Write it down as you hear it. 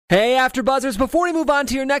Hey, AfterBuzzers, before we move on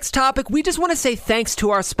to your next topic, we just want to say thanks to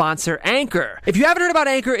our sponsor, Anchor. If you haven't heard about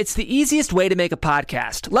Anchor, it's the easiest way to make a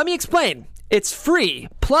podcast. Let me explain. It's free.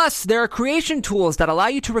 Plus, there are creation tools that allow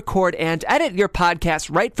you to record and edit your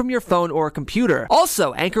podcast right from your phone or computer.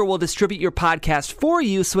 Also, Anchor will distribute your podcast for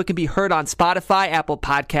you so it can be heard on Spotify, Apple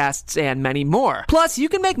Podcasts, and many more. Plus, you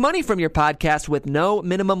can make money from your podcast with no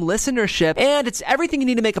minimum listenership, and it's everything you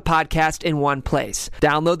need to make a podcast in one place.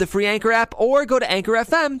 Download the free Anchor app or go to Anchor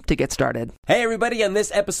FM to get started. Hey everybody, on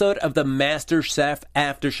this episode of the MasterChef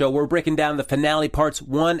After Show, we're breaking down the finale parts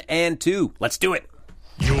 1 and 2. Let's do it.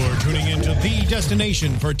 You're tuning into the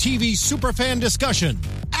destination for TV superfan discussion,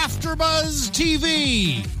 AfterBuzz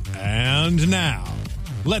TV. And now,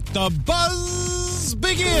 let the buzz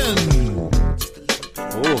begin.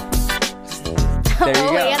 Ooh. There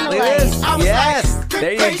you go. And the Look at this. lights. Yes,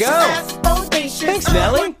 there you go. Thanks,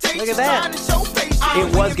 Nelly. Look at that.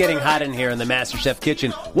 It was getting hot in here in the MasterChef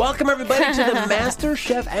kitchen. Welcome everybody to the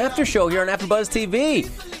MasterChef After Show here on AfterBuzz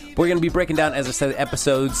TV. We're going to be breaking down, as I said,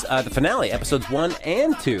 episodes, the finale, episodes 1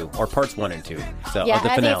 and 2, or parts 1 and 2. So, yeah, of the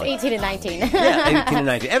finale. I think it's 18 and 19. Yeah, 18 and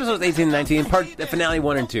 19. Episodes 18 and 19, the finale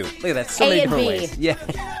 1 and 2. Look at that, so many different ways. Yeah.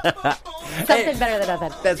 Something better than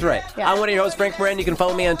nothing. That's right. Yeah. I'm one of your hosts, Frank Moran. You can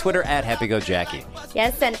follow me on Twitter at HappyGoJackie.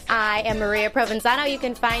 Yes, and I am Maria Provenzano. You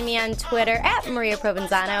can find me on Twitter at Maria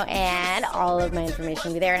Provenzano, and all of my information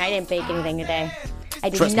will be there. And I didn't bake anything today. I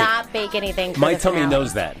did not bake anything for my the tummy finale.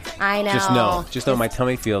 knows that. I know. Just know my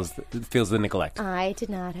tummy feels the neglect. I did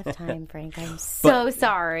not have time, Frank. I'm so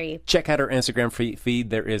sorry. Check out our Instagram feed.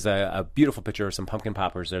 There is a beautiful picture of some pumpkin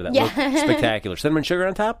poppers there that look spectacular. Cinnamon sugar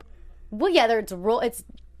on top? Well, yeah,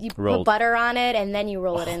 you Rolled. put butter on it, and then you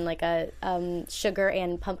roll it in like a sugar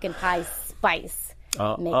and pumpkin pie spice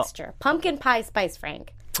mixture. Pumpkin pie spice,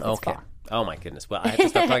 Frank. It's Okay. called. Oh, my goodness. Well, I have to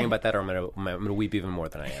stop talking about that or I'm going to weep even more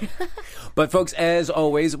than I am. But, folks, as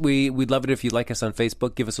always, we'd love it if you like us on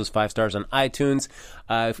Facebook. Give us those 5 stars on iTunes.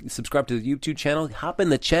 Subscribe to the YouTube channel. Hop in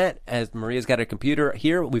the chat. As Maria's got her computer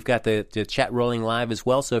here, we've got the chat rolling live as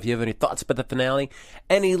well. So if you have any thoughts about the finale,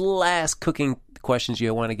 any last cooking questions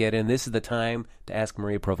you want to get in, this is the time to ask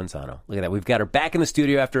Maria Provenzano. Look at that. We've got her back in the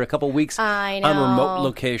studio after a couple weeks on remote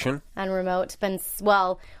location. On remote.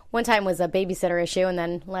 One time was a babysitter issue, and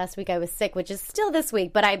then last week I was sick, which is still this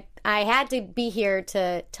week. But I had to be here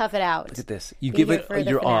to tough it out. Look at this. You give it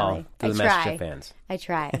your all to the MasterChef fans. I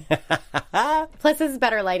try. Plus, this is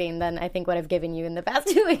better lighting than I think what I've given you in the past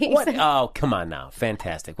 2 weeks. What? Oh, come on now.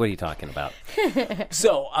 Fantastic. What are you talking about?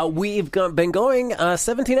 So, we've been going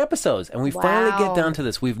 17 episodes, and we finally get down to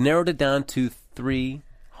this. We've narrowed it down to 3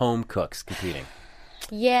 home cooks competing.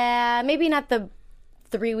 Yeah, maybe not the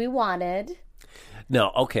 3 we wanted. No,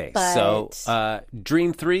 okay. But... So,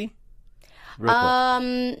 Dream 3? Real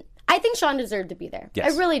quick. I think Sean deserved to be there.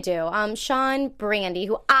 Yes. I really do. Sean, Brandy,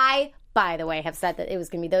 who I, by the way, have said that it was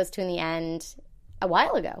going to be those 2 in the end a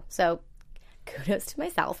while ago. So kudos to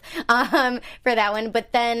myself for that one.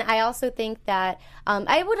 But then I also think that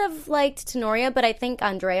I would have liked Tenoria, but I think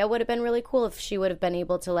Andrea would have been really cool if she would have been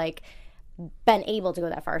able to go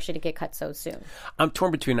that far. She didn't get cut so soon. I'm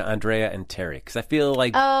torn between Andrea and Terry because I feel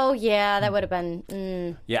like... Oh, yeah, that would have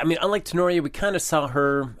been... Yeah, I mean, unlike Tenoria, we kind of saw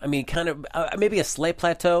her, maybe a slight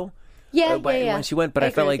plateau. Yeah, when she went, but I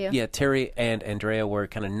felt like Terry and Andrea were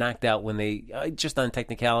kind of knocked out when they just on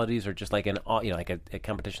technicalities or just like a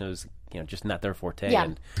competition that was just not their forte. Yeah.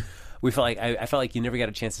 And we felt like I felt like you never got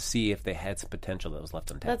a chance to see if they had some potential that was left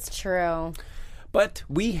untapped. That's true. But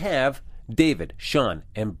we have David, Sean,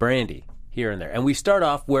 and Brandy here and there, and we start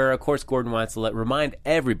off where, of course, Gordon wants to remind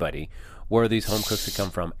everybody where these home cooks have come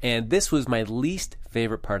from. And this was my least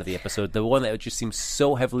favorite part of the episode, the one that just seems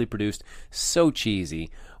so heavily produced, so cheesy,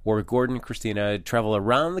 where Gordon and Christina travel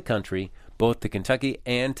around the country, both to Kentucky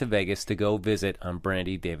and to Vegas, to go visit on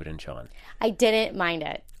Brandy, David, and Sean. I didn't mind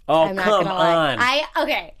it. Oh, I'm not come gonna lie. on.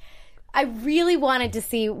 Okay. I really wanted to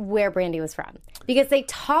see where Brandy was from because they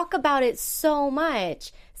talk about it so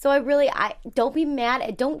much. So I don't be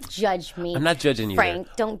mad. Don't judge me. I'm not judging you, Frank.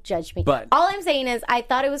 Don't judge me. But all I'm saying is I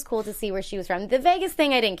thought it was cool to see where she was from. The Vegas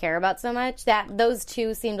thing I didn't care about so much. That those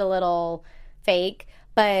 2 seemed a little fake.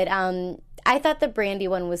 But I thought the Brandy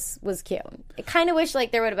one was cute. I kind of wish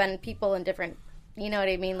there would have been people in different, you know what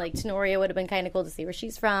I mean? Like Tenoria would have been kind of cool to see where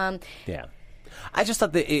she's from. Yeah. I just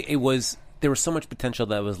thought that there was so much potential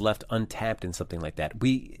that was left untapped in something like that.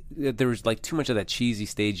 There was too much of that cheesy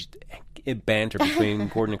staged banter between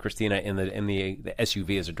Gordon and Christina in the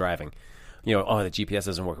SUV as they're driving. The GPS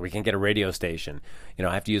doesn't work. We can't get a radio station.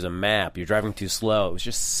 I have to use a map. You're driving too slow. It was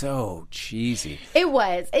just so cheesy. It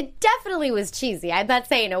was. It definitely was cheesy. I'm not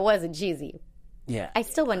saying it wasn't cheesy. Yeah. I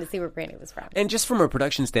still wanted to see where Brandy was from. And just from a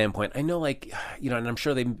production standpoint, I know, like, and I'm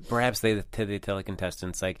sure they tell the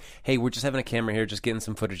contestants, like, hey, we're just having a camera here, just getting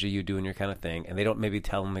some footage of you doing your kind of thing. And they don't maybe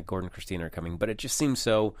tell them that Gordon and Christina are coming. But it just seems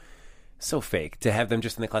so fake to have them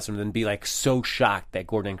just in the classroom and then be, like, so shocked that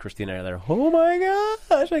Gordon and Christina are there. Oh, my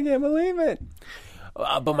gosh, I can't believe it.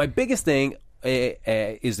 But my biggest thing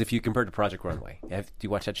is if you compare it to Project Runway. Do you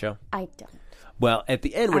watch that show? I don't. Well, at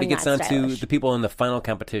the end, when I'm it gets not down stylish. to the people in the final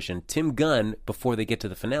competition, Tim Gunn, before they get to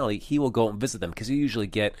the finale, he will go and visit them because you usually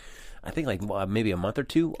get, I think, like maybe a month or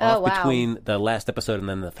two off between the last episode and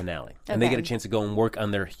then the finale. And they get a chance to go and work on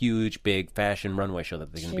their huge, big fashion runway show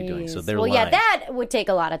that they're going to be doing. So they're yeah, that would take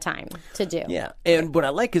a lot of time to do. Yeah, and what I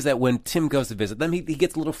like is that when Tim goes to visit them, he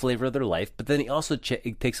gets a little flavor of their life, but then he also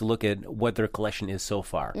takes a look at what their collection is so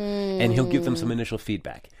far, and he'll give them some initial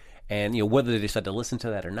feedback. And, whether they decide to listen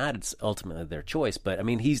to that or not, it's ultimately their choice. But, I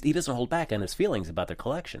mean, he doesn't hold back on his feelings about their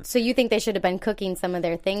collection. So you think they should have been cooking some of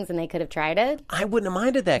their things and they could have tried it? I wouldn't have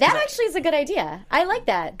minded that. That actually is a good idea. I like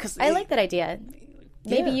that. I like that idea.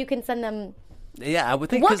 Maybe you can send them... Yeah, I would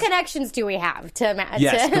think... What connections do we have to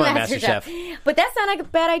MasterChef? But that's not a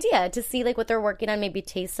bad idea, to see like what they're working on, maybe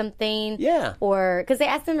taste something. Yeah. Or... Because they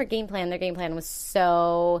asked them their game plan. Their game plan was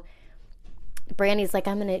so... Brandy's like,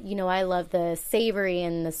 I'm going to, I love the savory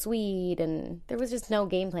and the sweet, and there was just no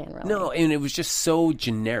game plan, really. No, and it was just so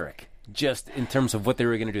generic, just in terms of what they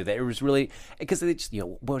were going to do. That it was really, because they just,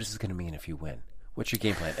 what is this going to mean if you win? What's your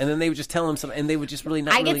game plan? And then they would just tell them something, and they would just really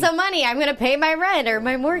not I get some money, I'm going to pay my rent or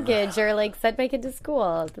my mortgage or like send my kid to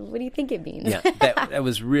school. What do you think it means? Yeah, that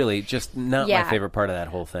was really just not my favorite part of that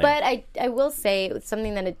whole thing. But I will say, it was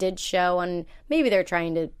something that it did show, and maybe they're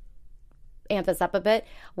trying to amp this up a bit,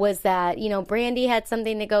 was that, Brandy had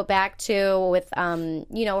something to go back to with,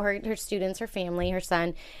 her students, her family, her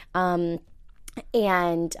son, and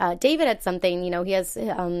David had something, he has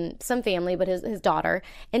some family, but his daughter,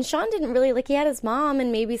 and Sean didn't really, he had his mom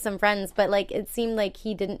and maybe some friends, but it seemed like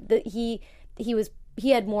he didn't, he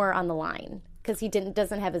had more on the line. Because he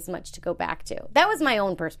doesn't have as much to go back to. That was my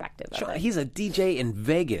own perspective. He's a DJ in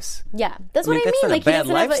Vegas. Yeah, that's what I mean. That's not a bad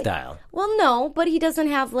lifestyle. Well, no, but he doesn't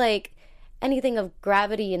have anything of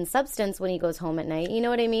gravity and substance when he goes home at night. You know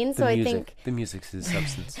what I mean? So I think the music's his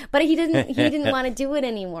substance. But he didn't want to do it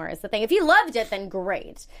anymore. Is the thing. If he loved it, then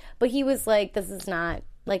great. But he was like, this is not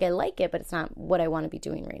I like it, but it's not what I want to be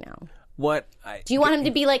doing right now. Do you want him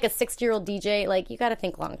to be like a 60-year-old DJ? You got to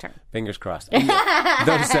think long term. Fingers crossed. So you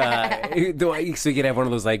could have one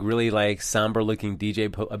of those really somber looking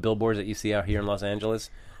DJ billboards that you see out here in Los Angeles.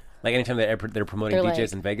 Anytime they're promoting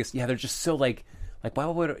DJs in Vegas, they're just so why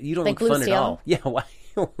would you don't look fun at all? Yeah,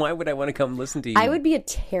 why would I want to come listen to you? I would be a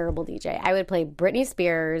terrible DJ. I would play Britney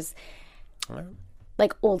Spears,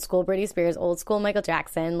 old school Britney Spears, old school Michael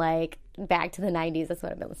Jackson, back to the 90s. That's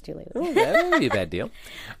what I've been listening to lately. Oh, that wouldn't be a bad deal.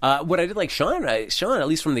 What I did Sean, at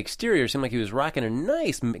least from the exterior, seemed like he was rocking a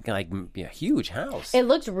nice, huge house. It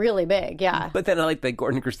looked really big, yeah. But then I like that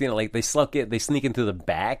Gordon and Christina, they sneak in through the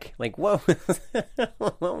back. What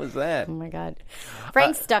was that? Oh my God.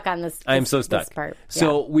 Frank's stuck on this. I'm so stuck. This part.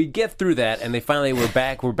 So we get through that, and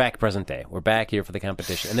we're back present day. We're back here for the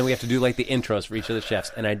competition. And then we have to do the intros for each of the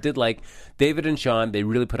chefs. And I did David and Sean, they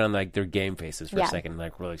really put on their game faces for a second,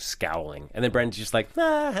 really scowling. And then Brandon's just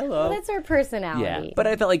hello. Well, that's our personality. Yeah, but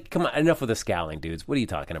I felt come on, enough with the scowling, dudes. What are you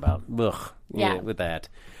talking about? Ugh, with that.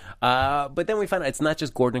 But then we find out it's not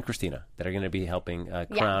just Gordon and Christina that are going to be helping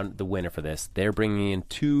crown the winner for this. They're bringing in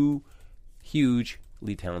two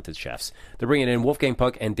hugely talented chefs. They're bringing in Wolfgang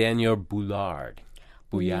Puck and Daniel Bouillard.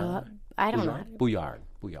 I don't know. Bouillard.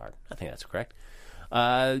 I think that's correct.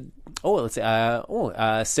 Let's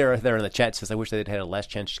say. Sarah there in the chat says, "I wish they'd had a Last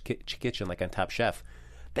Chance Kitchen on Top Chef."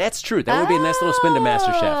 That's true. That would be a nice little spin to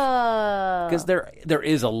MasterChef. Because there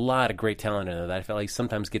is a lot of great talent in there that I feel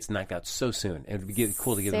sometimes gets knocked out so soon. It would be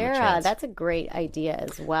cool to give them a chance. Sarah, that's a great idea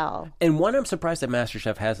as well. And one I'm surprised that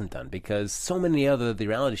MasterChef hasn't done, because so many other the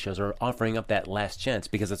reality shows are offering up that last chance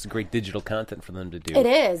because it's great digital content for them to do. It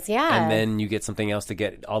is, yeah. And then you get something else to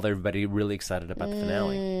get everybody really excited about the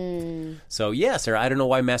finale. So, yeah, Sarah, I don't know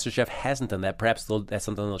why MasterChef hasn't done that. Perhaps that's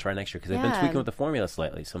something they'll try next year, because they've been tweaking with the formula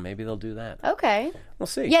slightly. So maybe they'll do that. Okay. We'll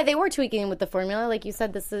see. Yeah, they were tweaking with the formula. Like you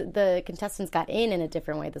said, the contestants got in a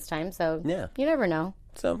different way this time. So you never know.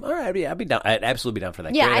 So, all right, I'd be down. I'd absolutely be down for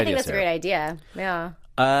that. Yeah, great I idea, think that's Sarah. a great idea. Yeah.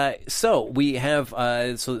 So we have.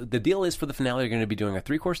 So the deal is for the finale, they're going to be doing a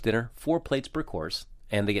 3-course dinner, 4 plates per course,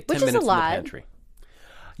 and they get 10 minutes in the pantry.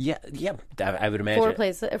 Yeah. I would imagine 4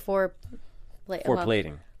 plates. 4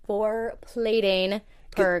 plating. 4 plating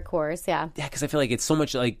per course. Yeah. Yeah, because I feel like it's so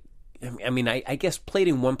much I guess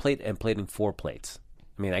plating 1 plate and plating 4 plates.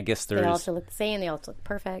 I mean, I guess They all look the same. They all look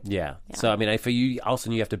perfect. Yeah. So, I mean, for you,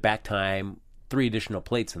 also you have to back time 3 additional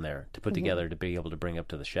plates in there to put together to be able to bring up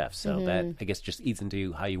to the chef. So that, I guess, just eats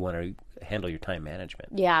into how you want to handle your time management.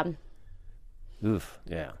 Yeah. Oof.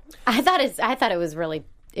 Yeah. I thought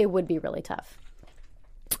it would be really tough.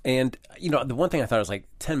 And, the one thing I thought was like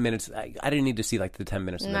 10 minutes. I didn't need to see like the 10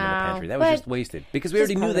 minutes in the pantry. That was just wasted. Because we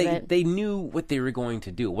already knew they knew what they were going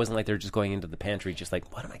to do. It wasn't like they were just going into the pantry just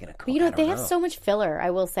like, what am I going to cook? But they have so much filler,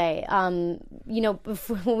 I will say. When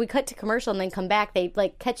we cut to commercial and then come back, they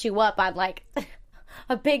like catch you up on like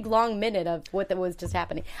a big long minute of what was just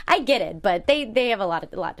happening. I get it, but they have a lot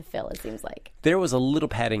to fill, it seems like. There was a little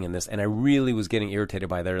padding in this, and I really was getting irritated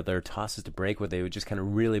by their tosses to break, where they would just kind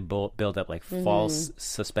of really build up like false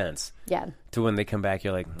suspense. Yeah. To when they come back,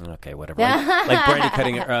 you're like, okay, whatever. Like Brandy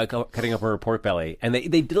cutting up her pork belly, and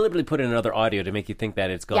they deliberately put in another audio to make you think that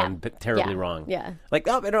it's gone terribly wrong. Yeah. Like,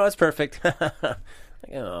 oh no, it's perfect. Like,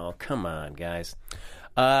 oh, come on, guys.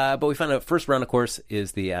 But we found out first round, of course,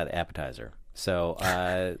 is the appetizer. So,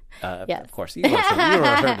 yes. Of course, you want some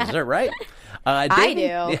dessert, right? David, I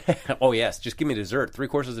do. Oh, yes. Just give me dessert. 3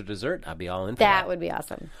 courses of dessert. I'd be all in for That would be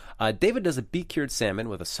awesome. David does a beak-cured salmon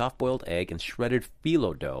with a soft-boiled egg and shredded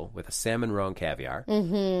phyllo dough with a salmon roe and caviar.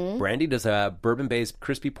 Mm-hmm. Brandy does a bourbon-based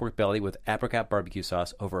crispy pork belly with apricot barbecue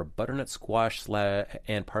sauce over a butternut squash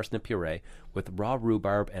and parsnip puree with raw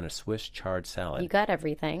rhubarb and a Swiss chard salad. You got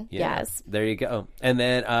everything. Yeah, yes. There you go. And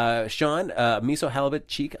then Sean, miso halibut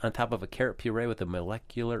cheek on top of a carrot puree with a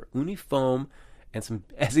molecular uni foam and some,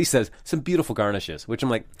 as he says, some beautiful garnishes, which I'm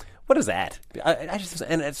like, what is that? And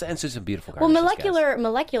it's just some beautiful garnishes. Well,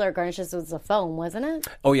 molecular garnishes was a foam, wasn't it?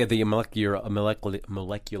 Oh, yeah, the molecular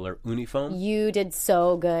uni foam. You did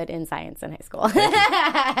so good in science in high school.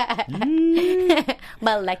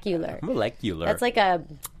 Molecular. That's like a...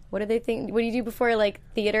 What do they think? What do you do before, like,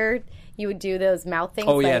 theater? You would do those mouth things.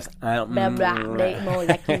 Oh, like, yes.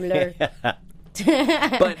 Molecular. But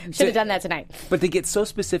should have done that tonight. But they get so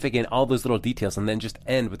specific in all those little details, and then just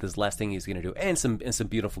end with this last thing he's going to do, and some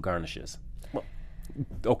beautiful garnishes. Well,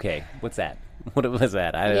 okay, what's that? What was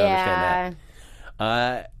that? I don't understand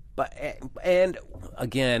that. And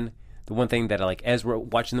again, the one thing that I like as we're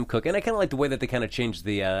watching them cook, and I kind of like the way that they kind of changed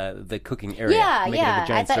the cooking area. Yeah.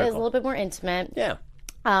 I thought it was a little bit more intimate. Yeah.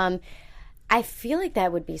 I feel like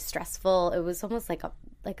that would be stressful. It was almost like a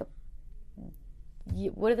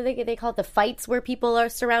what do they call it? The fights where people are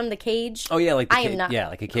surrounding the cage. Oh yeah, like I am not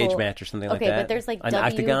like a cage match or something like that. Okay, but there's like an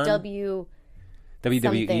octagon? WWE.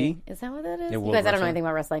 Is that what that is? Yeah, you guys, I don't know anything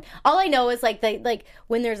about wrestling. All I know is like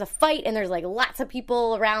when there's a fight and there's like lots of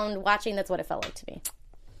people around watching. That's what it felt like to me.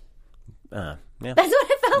 Yeah. That's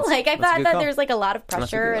what it felt like. I thought that there's like a lot of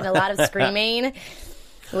pressure and a lot of screaming.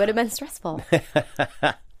 It would have been stressful.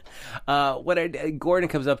 Gordon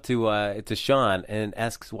comes up to Sean and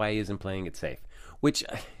asks why he isn't playing it safe, which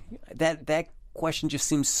that question just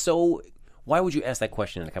seems so. Why would you ask that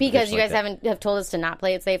question in a competition? Because you guys have told us to not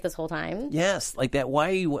play it safe this whole time. Yes, like that. Why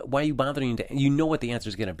are you bothering to? You know what the answer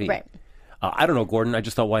is going to be, right? I don't know, Gordon. I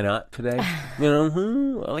just thought, why not today?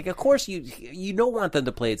 Like of course you don't want them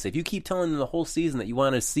to play it safe. You keep telling them the whole season that you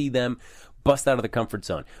want to see them bust out of the comfort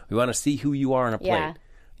zone. We want to see who you are on a plate. Yeah.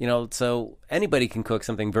 So anybody can cook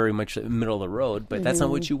something very much middle of the road, but that's not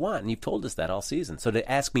what you want, and you've told us that all season. So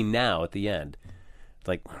to ask me now at the end,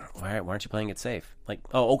 like, why aren't you playing it safe? Like,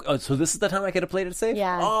 oh, so this is the time I could have played it safe?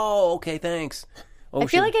 Yeah. Oh, okay, thanks. I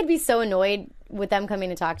feel like I'd be so annoyed with them coming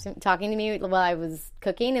and talking to me while I was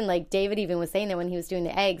cooking, and like David even was saying that when he was doing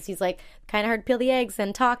the eggs, he's like, kind of hard to peel the eggs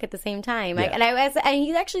and talk at the same time. Yeah. And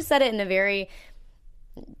he actually said it in a very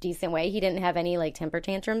decent way. He didn't have any like temper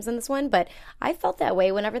tantrums in this one, but I felt that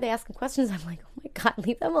way whenever they ask him questions. I'm like, oh my God,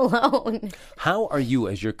 leave them alone. How are you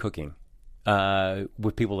as you're cooking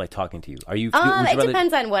with people like talking to you? Are you? It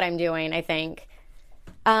depends on what I'm doing, I think.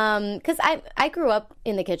 Because I grew up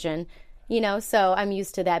in the kitchen, so I'm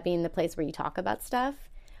used to that being the place where you talk about stuff.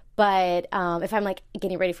 But if I'm like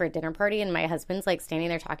getting ready for a dinner party and my husband's like standing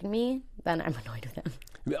there talking to me, then I'm annoyed with him.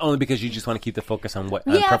 Only because you just want to keep the focus on what?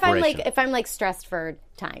 Yeah, preparation. if I'm like stressed for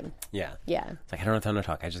time. Yeah. It's like I don't have time to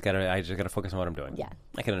talk. I just gotta focus on what I'm doing. Yeah,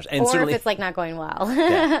 I can understand. And or if it's like not going well.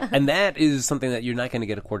 Yeah. And that is something that you're not going to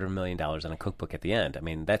get $250,000 on a cookbook at the end. I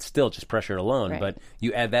mean, that's still just pressure alone. Right. But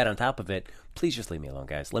you add that on top of it. Please just leave me alone,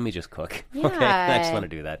 guys. Let me just cook. Yeah. Okay, I just want to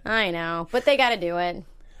do that. I know, but they got to do it.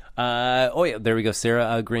 Yeah, there we go.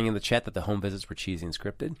 Sarah agreeing in the chat that the home visits were cheesy and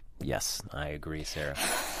scripted. Yes, I agree, Sarah.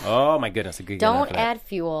 Oh my goodness, a good. Don't add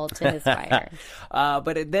fuel to his fire.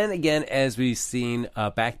 But then again, as we've seen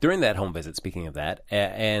back during that home visit, speaking of that,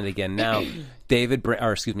 and again now,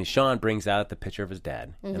 Sean brings out the picture of his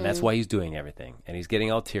dad, and that's why he's doing everything, and he's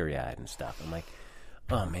getting all teary-eyed and stuff. I'm like,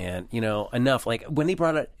 oh man, enough. Like when he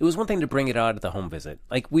brought it was one thing to bring it out at the home visit.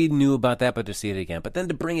 Like we knew about that, but to see it again. But then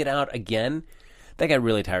to bring it out again, that got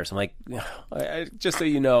really tiresome. Like, just so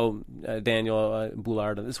you know, Daniel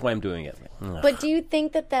Boulard, this is why I'm doing it. But do you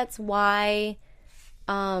think that that's why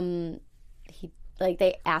they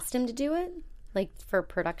asked him to do it? Like for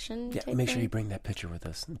production? Yeah, make sure you bring that picture with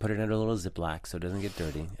us. Put it in a little Ziploc so it doesn't get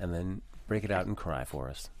dirty. And then break it out and cry for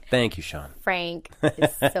us. Thank you, Sean. Frank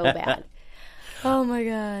is so bad. Oh, my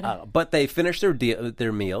God. But they finish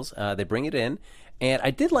their meals. They bring it in. And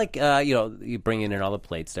I did like, you bringing in all the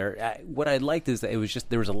plates there. What I liked is that it was just,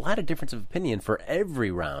 there was a lot of difference of opinion for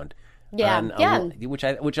every round. Yeah, which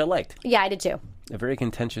I liked. Yeah, I did too. A very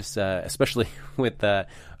contentious, especially with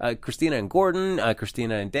Christina and Gordon,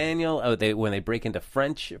 Christina and Daniel. When they break into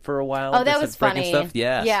French for a while. Oh, that was funny. Stuff.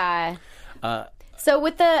 Yes. Yeah. So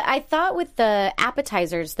I thought with the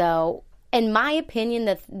appetizers, though, in my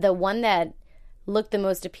opinion, the one that looked the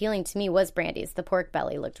most appealing to me was Brandy's. The pork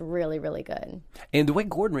belly looked really, really good. And the way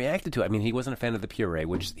Gordon reacted to it, I mean, he wasn't a fan of the puree,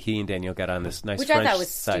 which he and Daniel got on this nice Which French I thought was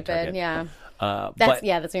side stupid, target. yeah. That's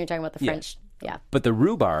when you're talking about the French. Yeah. But the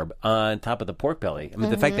rhubarb on top of the pork belly, I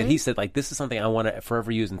mean, the fact that he said, like, this is something I want to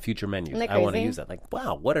forever use in future menus. I want to use that. Like,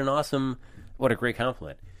 wow, what a great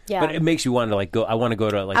compliment. Yeah. But it makes you want to, like, go, I want to go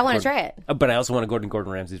to, like... I want to try it. But I also want to go to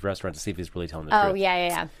Gordon Ramsay's restaurant to see if he's really telling the truth. Oh,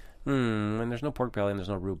 yeah. And there's no pork belly and there's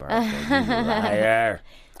no rhubarb. So liar.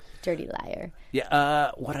 Dirty liar.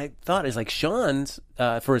 Yeah, what I thought is, like, Sean's,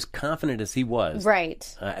 for as confident as he was,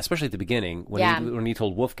 right? Especially at the beginning when he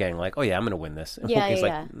told Wolfgang, like, "Oh yeah, I'm going to win this." And Wolfgang's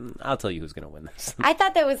like, "I'll tell you who's going to win this." I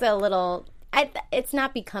thought that was a little. It's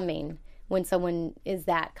not becoming when someone is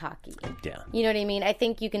that cocky. Yeah, you know what I mean. I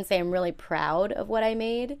think you can say I'm really proud of what I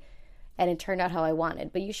made, and it turned out how I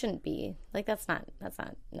wanted. But you shouldn't be like that's not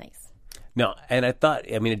nice. No, and I thought,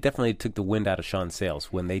 I mean, it definitely took the wind out of Sean's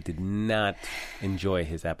sails when they did not enjoy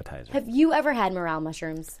his appetizer. Have you ever had morel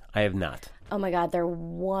mushrooms? I have not. Oh my God, they're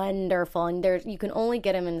wonderful, and you can only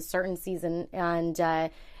get them in a certain season, and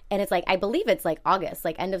it's like, I believe it's like August,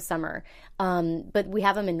 like end of summer, but we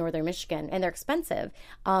have them in northern Michigan, and they're expensive,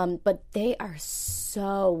 but they are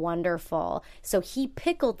so wonderful. So he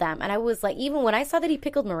pickled them, and I was like, even when I saw that he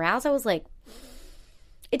pickled morels, I was like,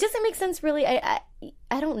 it doesn't make sense, really.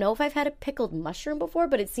 I don't know if I've had a pickled mushroom before,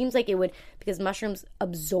 but it seems like it would, because mushrooms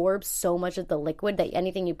absorb so much of the liquid that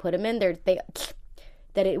anything you put them in, that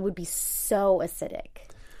it would be so acidic.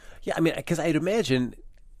 Yeah, I mean, because I'd imagine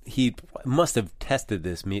he must have tested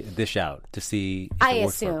this dish out to see if I it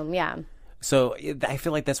worked assume, for him. yeah. So I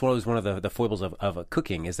feel like that's one of the foibles of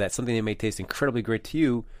cooking, is that something that may taste incredibly great to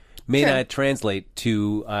you may not translate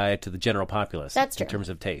to the general populace. That's true. In terms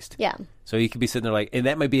of taste. Yeah. So you could be sitting there like, and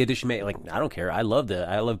that might be a dish you make, like, I don't care. I love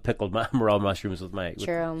pickled morel mushrooms with my...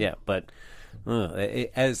 True. Yeah, but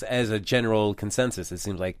as a general consensus, it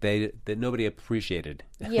seems like that nobody appreciated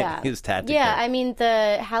his tactic. Yeah, there. I mean,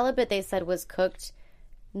 the halibut, they said, was cooked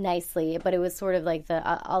nicely, but it was sort of like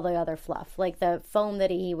all the other fluff. Like the foam that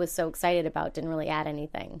he was so excited about didn't really add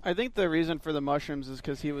anything. I think the reason for the mushrooms is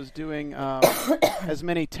because he was doing as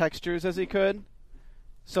many textures as he could.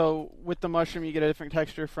 So with the mushroom, you get a different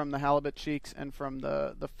texture from the halibut cheeks and from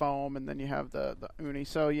the foam, and then you have the uni.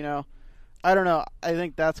 So, I don't know. I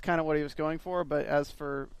think that's kind of what he was going for. But as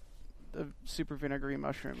for the super vinegary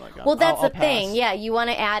mushroom, like, well, that's I'll the thing. pass. Yeah, you want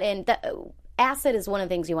to add in acid is one of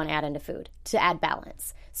the things you want to add into food to add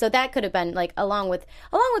balance. So that could have been like along with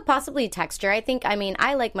possibly texture.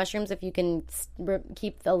 I like mushrooms if you can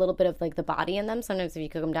keep a little bit of like the body in them. Sometimes if you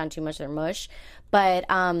cook them down too much, they're mush. But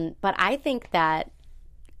I think that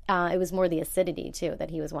it was more the acidity too that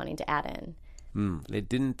he was wanting to add in. It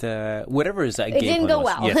didn't. Whatever his game it didn't plan go was.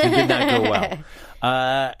 well. Yes, it did not go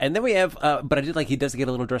well. And then we have. But I did like he does get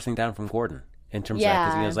a little dressing down from Gordon. In terms of that,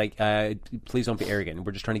 because he was like, please don't be arrogant.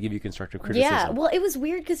 We're just trying to give you constructive criticism. Yeah, well, it was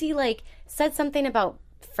weird because he, like, said something about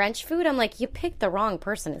French food. I'm like, you picked the wrong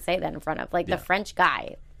person to say that in front of. Like, the French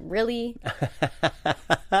guy. Really?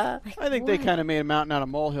 I think they kind of made a mountain out of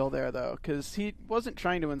molehill there, though, because he wasn't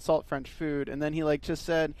trying to insult French food. And then he, like, just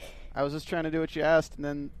said, I was just trying to do what you asked. And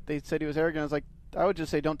then they said he was arrogant. I was like, I would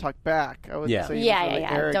just say don't talk back. I wouldn't say he was really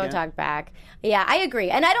arrogant. Don't talk back. Yeah, I agree.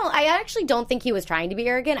 And I actually don't think he was trying to be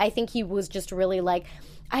arrogant. I think he was just really like,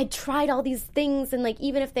 I tried all these things, and like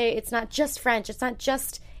even if it's not just French, it's not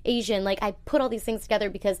just Asian, like I put all these things together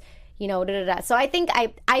because, So I think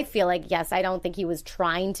I feel like, yes, I don't think he was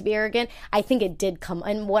trying to be arrogant. I think it did come,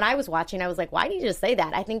 and when I was watching, I was like, why did you just say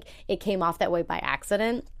that? I think it came off that way by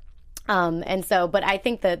accident. But I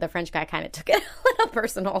think the French guy kind of took it a little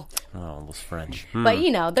personal. Oh, those French. But,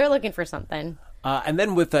 they're looking for something. And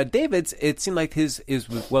then with David's, it seemed like his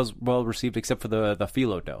was well received, except for the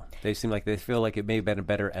phyllo dough. They feel like it may have been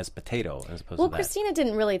better as potato as opposed to that. Christina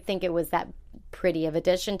didn't really think it was that pretty of a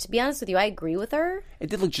dish, and to be honest with you, I agree with her. It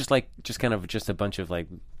did look just a bunch of like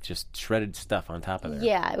just shredded stuff on top of there.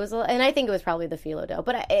 Yeah, it was, and I think it was probably the phyllo dough,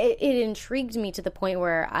 but it intrigued me to the point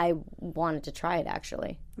where I wanted to try it.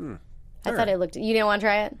 Actually, I thought it looked. You didn't want to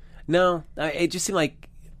try it? No, it just seemed like.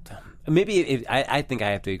 Maybe I think I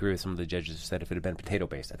have to agree with some of the judges who said if it had been potato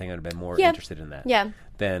based, I think I would have been more interested in that. Yeah.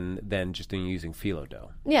 Than just using phyllo dough.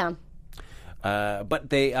 Yeah. But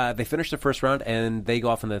they finished the first round and they go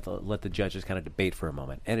off and let the judges kind of debate for a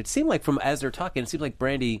moment. And it seemed like as they're talking, it seemed like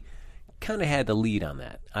Brandy kind of had the lead on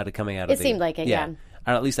that coming out of it seemed like it, yeah.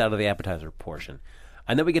 Or at least out of the appetizer portion.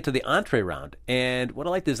 And then we get to the entree round. And what I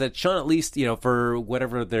liked is that Sean, at least, for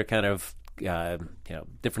whatever their kind of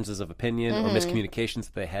differences of opinion or miscommunications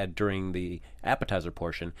that they had during the appetizer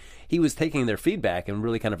portion, he was taking their feedback and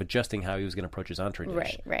really kind of adjusting how he was going to approach his entree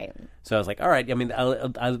dish. Right. So I was like, all right. I mean,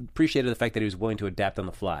 I appreciated the fact that he was willing to adapt on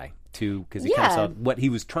the fly too, because he kind of saw what he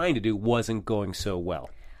was trying to do wasn't going so well.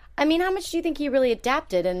 I mean, how much do you think he really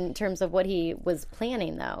adapted in terms of what he was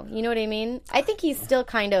planning, though? You know what I mean? I think he still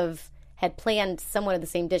kind of had planned somewhat of the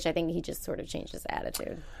same dish. I think he just sort of changed his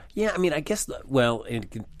attitude. Yeah, I mean, I guess, well,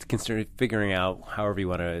 considering figuring out however you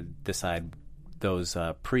want to decide those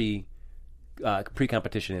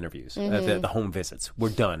pre-competition interviews, the home visits, were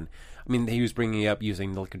done. I mean, he was bringing up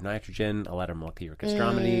using liquid nitrogen, a lot of molecular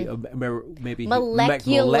gastronomy, maybe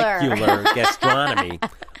molecular gastronomy. Blah,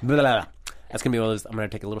 blah, blah. That's going to be one of those, I'm going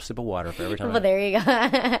to take a little sip of water for every time. Well, there you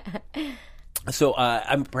go. So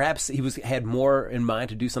perhaps he had more in mind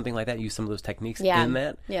to do something like that, use some of those techniques in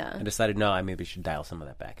that, and decided, no, I maybe should dial some of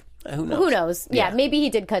that back. Who knows? Who knows? Yeah, maybe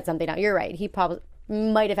he did cut something out. You're right. He probably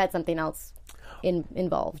might have had something else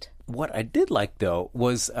involved. What I did like, though,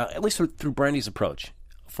 was, at least through Brandy's approach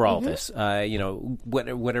for all of this,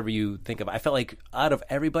 whatever you think of, I felt like out of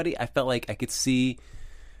everybody, I felt like I could see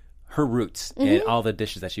her roots in all the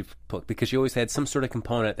dishes that she cooked, because she always had some sort of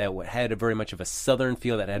component that had very much of a southern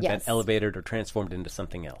feel that had been elevated or transformed into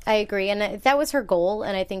something else. I agree, and that was her goal,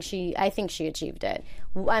 and I think she achieved it.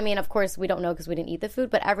 I mean, of course, we don't know because we didn't eat the food,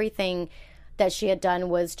 but everything that she had done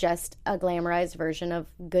was just a glamorized version of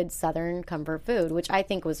good southern comfort food, which I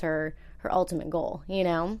think was her ultimate goal.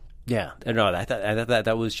 Yeah, no, I thought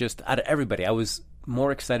that was just, out of everybody, I was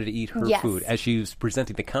more excited to eat her food as she was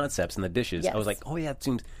presenting the concepts and the dishes. I was like, oh yeah, it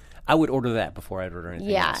seems. I would order that before I'd order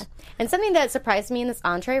anything else. And something that surprised me in this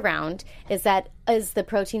entree round is the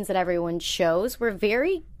proteins that everyone chose were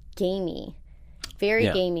very gamey. Very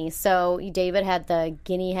gamey. So David had the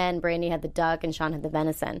guinea hen, Brandy had the duck, and Sean had the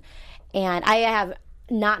venison. And I have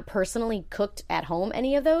not personally cooked at home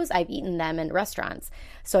any of those. I've eaten them in restaurants.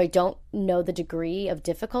 So I don't know the degree of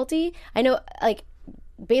difficulty. I know,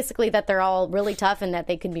 basically that they're all really tough and that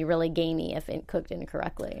they can be really gamey if cooked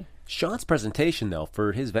incorrectly. Sean's presentation, though,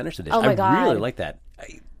 for his venison dish, God. I really like that.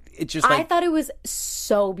 I thought it was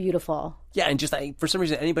so beautiful. Yeah, and just for some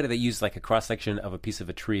reason, anybody that used like a cross section of a piece of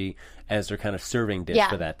a tree as their kind of serving dish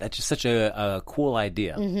for that's just such a cool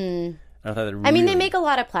idea. Mm-hmm. I mean, they make a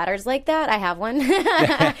lot of platters like that. I have one.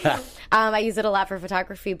 I use it a lot for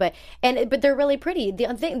photography, but they're really pretty.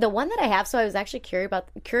 The one that I have, so I was actually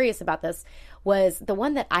curious about this, was the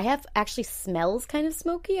one that I have actually smells kind of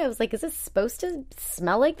smoky. I was like, is this supposed to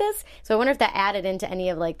smell like this? So I wonder if that added into any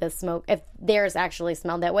of like the smoke, if theirs actually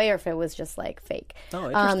smelled that way or if it was just like fake. Oh,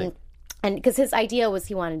 interesting. And because his idea was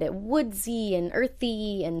he wanted it woodsy and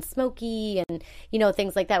earthy and smoky and,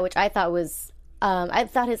 things like that, which I thought was, I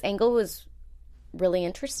thought his angle was really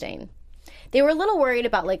interesting. They were a little worried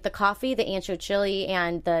about like the coffee, the ancho chili,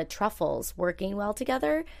 and the truffles working well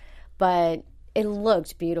together, but it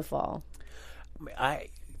looked beautiful.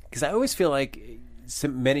 Because I always feel like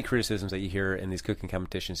many criticisms that you hear in these cooking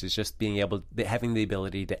competitions is just having the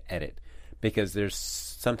ability to edit, because there's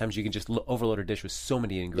sometimes you can just overload a dish with so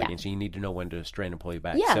many ingredients and you need to know when to strain and pull you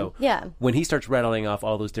back. When he starts rattling off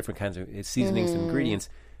all those different kinds of seasonings and ingredients,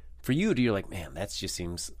 for you, you're like, man, that just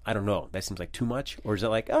seems, I don't know, that seems like too much? Or is it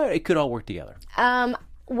like, oh, it could all work together?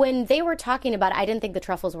 When they were talking about it, I didn't think the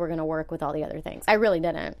truffles were going to work with all the other things. I really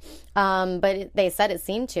didn't. But they said it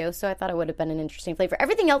seemed to, so I thought it would have been an interesting flavor.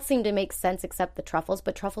 Everything else seemed to make sense except the truffles,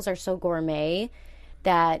 but truffles are so gourmet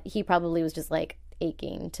that he probably was just like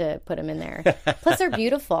aching to put them in there. Plus, they're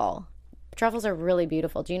beautiful. Truffles are really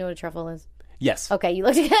beautiful. Do you know what a truffle is? Yes. Okay, you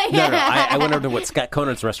looked at it. No. I went over to Scott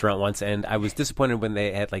Conant's restaurant once, and I was disappointed when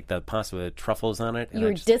they had like the pasta with truffles on it. You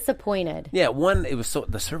were disappointed. Yeah, it was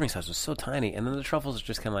the serving size was so tiny, and then the truffles are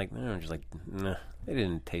just kind of like, just like, nah. They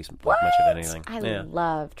didn't taste much of anything. I Yeah.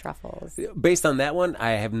 love truffles. Based on that one,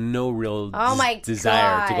 I have no real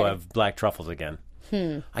desire to go have black truffles again.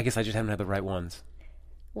 I guess I just haven't had the right ones.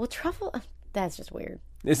 Well, truffle, that's just weird.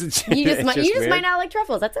 You just might not like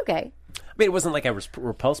truffles. That's okay. I mean, it wasn't like I was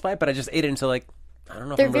repulsed by it, but I just ate it until like, I don't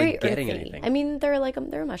know They're if I'm really very getting earthy. anything. I mean, they're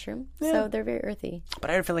a mushroom, so they're very earthy.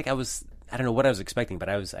 But I feel like I don't know what I was expecting, but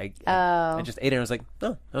I just ate it and I was like,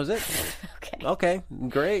 oh, that was it. Okay,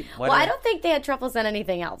 great. I don't think they had truffles on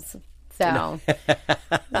anything else. So,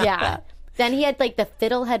 yeah. Then he had like the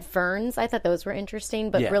fiddlehead ferns. I thought those were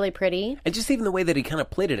interesting, but really pretty. And just even the way that he kind of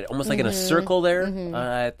plated it, almost like in a circle there,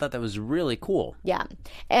 I thought that was really cool. Yeah.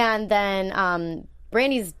 And then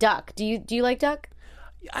Brandy's duck. Do you like duck?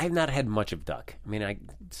 I've not had much of duck. I mean,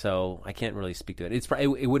 so I can't really speak to it.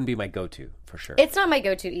 It wouldn't be my go-to for sure. It's not my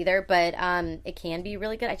go-to either, but it can be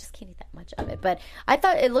really good. I just can't eat that much of it. But I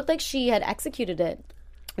thought it looked like she had executed it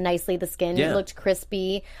nicely. The skin looked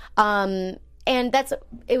crispy. And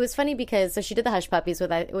it was funny because so she did the hush puppies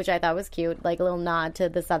which I thought was cute, like a little nod to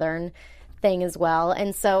the Southern thing as well.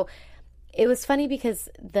 And so it was funny because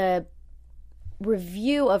the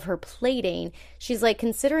review of her plating, she's like,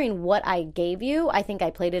 considering what I gave you, I think I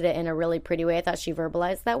plated it in a really pretty way. I thought she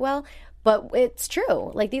verbalized that well, but it's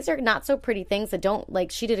true. Like, these are not so pretty things that don't, like,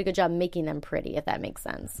 she did a good job making them pretty, if that makes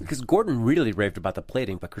sense. Because Gordon really raved about the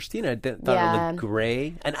plating, but Christina thought it looked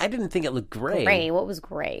gray, and I didn't think it looked gray. What was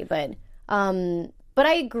gray? But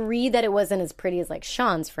I agree that it wasn't as pretty as like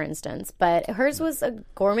Sean's, for instance. But hers was a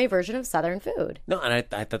gourmet version of Southern food. No, and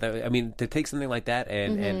I thought that, I mean, to take something like that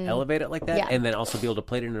and elevate it like that, and then also be able to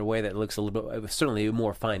plate it in a way that looks a little bit, certainly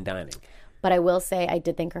more fine dining. But I will say, I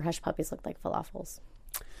did think her hush puppies looked like falafels.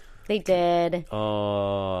 They did.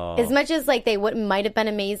 Oh. As much as like they might have been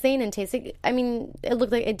amazing and tasted, I mean,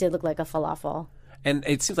 it did look like a falafel. And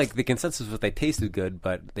it seems like the consensus was they tasted good,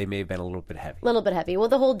 but they may have been a little bit heavy. A little bit heavy. Well,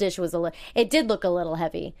 the whole dish was it did look a little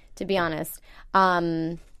heavy, to be honest.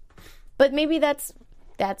 But maybe that's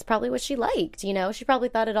probably what she liked. You know, she probably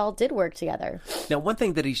thought it all did work together. Now, one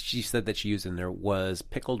thing that she said that she used in there was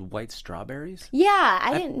pickled white strawberries. Yeah,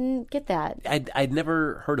 I didn't get that. I'd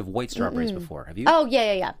never heard of white strawberries before. Have you? Oh,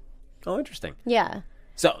 yeah. Oh, interesting. Yeah.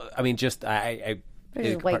 So, I mean, just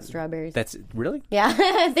There's white strawberries. That's really?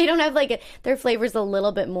 Yeah. They don't have their flavor's a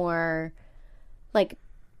little bit more like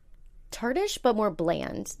tartish, but more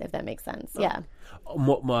bland, if that makes sense. Oh. Yeah.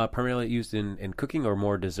 More primarily used in cooking or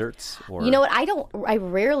more desserts? Or... You know what? I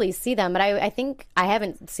rarely see them, but I think I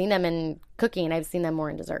haven't seen them in cooking. I've seen them more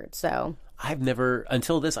in desserts. So I'd never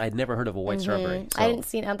heard of a white strawberry. So. I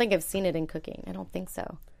don't think I've seen it in cooking. I don't think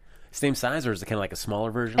so. Same size, or is it kind of like a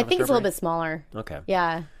smaller version? I think it's a little bit smaller. Okay.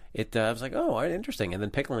 Yeah. I was like, oh, interesting. And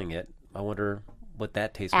then pickling it, I wonder what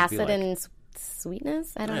that taste would be like. Acid and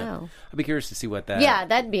sweetness? I don't know. I'd be curious to see what that... Yeah,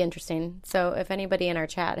 that'd be interesting. So if anybody in our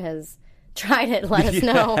chat has tried it, let us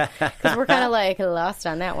know. Because we're kind of lost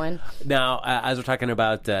on that one. Now, as we're talking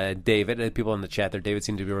about David, people in the chat there, David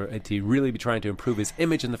seemed to really be trying to improve his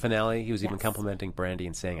image in the finale. He was even complimenting Brandy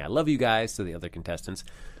and saying, I love you guys, to the other contestants.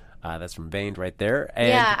 That's from Vaned right there.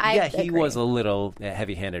 And he was a little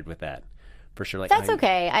heavy-handed with that. For sure. That's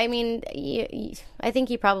okay. I mean, I think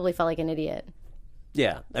he probably felt like an idiot.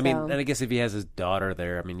 Yeah. I mean, and I guess if he has his daughter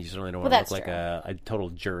there, I mean, you certainly don't want to look like a total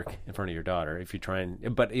jerk in front of your daughter if you're trying.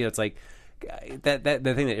 But, it's like, the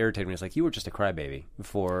thing that irritated me is like, you were just a crybaby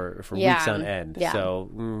for weeks on end. Yeah. So,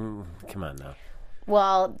 come on now.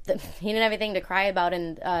 Well, he didn't have anything to cry about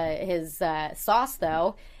in his sauce,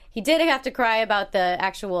 though. He did have to cry about the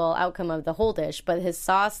actual outcome of the whole dish, but his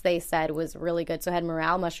sauce, they said, was really good. So it had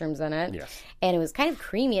morale mushrooms in it, and it was kind of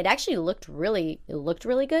creamy. It actually looked really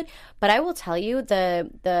good. But I will tell you,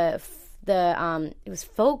 it was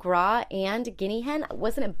foie gras and guinea hen.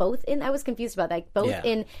 Wasn't it both in? I was confused about that. Both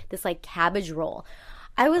in this cabbage roll.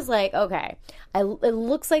 I was like, okay, it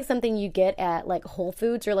looks like something you get at Whole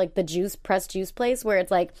Foods or the pressed juice place, where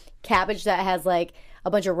it's cabbage that has a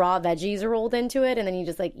bunch of raw veggies rolled into it, and then you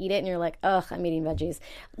just eat it, and you're like, ugh, I'm eating veggies.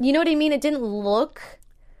 You know what I mean? It didn't look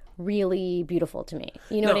really beautiful to me.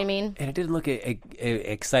 You know what I mean? And it didn't look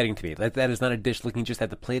exciting to me. That is not a dish looking just at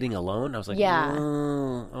the plating alone. I was like,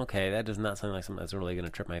 okay, that does not sound like something that's really going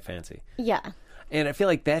to trip my fancy. Yeah. And I feel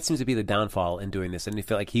like that seems to be the downfall in doing this, and I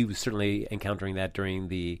feel like he was certainly encountering that during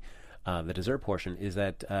the dessert portion. Is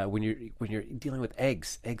that when you're dealing with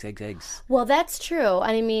eggs. Well, that's true.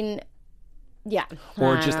 I mean, yeah.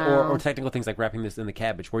 Or or technical things like wrapping this in the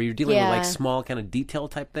cabbage, where you're dealing with small kind of detail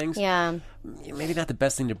type things. Yeah. Maybe not the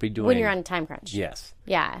best thing to be doing when you're on a time crunch. Yes.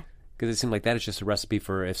 Yeah. Because it seemed like that is just a recipe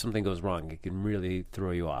for if something goes wrong, it can really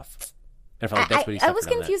throw you off. I felt like that's what he I was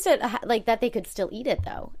confused at that they could still eat it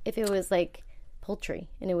though, if it was poultry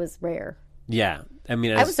and it was rare. Yeah. I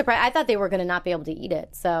mean, I was surprised. I thought they were going to not be able to eat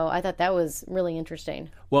it, so I thought that was really interesting.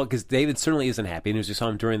 Well, because David certainly isn't happy, and as you saw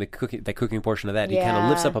him during the cooking portion of that, he kind of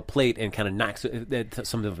lifts up a plate and kind of knocks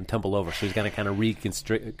some of them tumble over. So he's going to kind of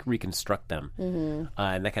reconstruct them,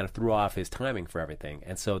 and that kind of threw off his timing for everything.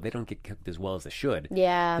 And so they don't get cooked as well as they should.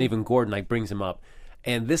 Yeah. And even Gordon brings him up.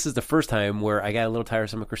 And this is the first time where I got a little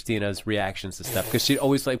tiresome of Christina's reactions to stuff, because she'd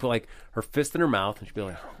always put her fist in her mouth and she'd be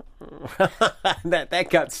like, that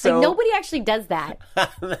got so. Like, nobody actually does that.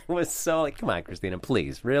 That was so come on, Christina,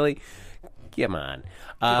 please, really, come on.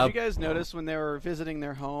 Did you guys notice when they were visiting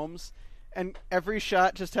their homes? And every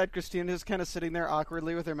shot just had Christina just kind of sitting there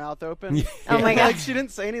awkwardly with her mouth open. Yeah. Oh my God. Like she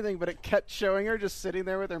didn't say anything, but it kept showing her just sitting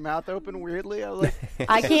there with her mouth open weirdly. I was like,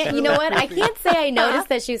 I can't. You know what? I can't say I noticed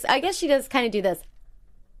that she's. I guess she does kind of do this.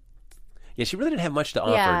 Yeah, she really didn't have much to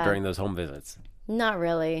offer during those home visits. Not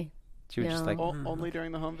really. She was just like, only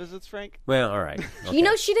during the home visits, Frank? well, all right. Okay. You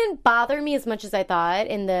know, she didn't bother me as much as I thought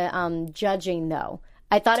in the judging, though.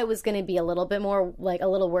 I thought it was going to be a little bit more, like, a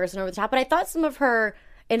little worse and over the top. But I thought some of her,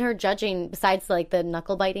 in her judging, besides, like, the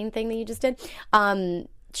knuckle biting thing that you just did,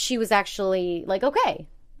 she was actually, like, okay.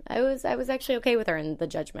 I was actually okay with her in the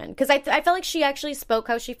judgment. Because I felt like she actually spoke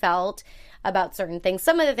how she felt about certain things.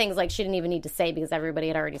 Some of the things, like, she didn't even need to say because everybody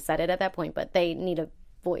had already said it at that point. But they need a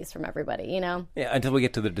voice from everybody, you know? Yeah, until we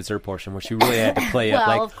get to the dessert portion where she really had to play Well, it.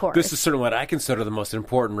 Like, of course. This is sort of what I consider the most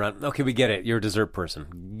important round. Okay, we get it. You're a dessert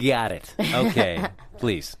person. Got it. Okay,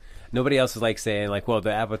 please. Nobody else is like saying, like, well,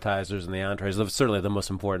 the appetizers and the entrees are certainly the most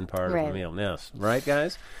important part of the meal. Yes. Right,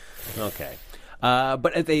 guys? Okay.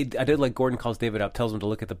 But I did like Gordon calls David up, tells him to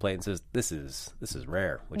look at the plate and says, this is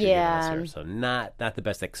rare what you're giving us here. So not the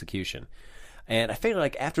best execution. And I feel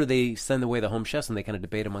like after they send away the home chefs and they kind of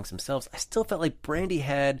debate amongst themselves, I still felt like Brandy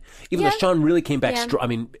had, even though Sean really came back strong, I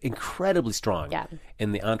mean, incredibly strong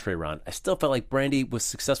in the entree round, I still felt like Brandy was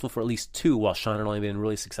successful for at least 2, while Sean had only been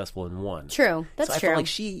really successful in 1. True. That's true. So I felt like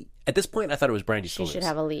she, at this point, I thought it was Brandy. She should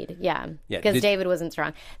have a lead. Yeah. Because David wasn't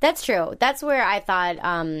strong. That's true. That's where I thought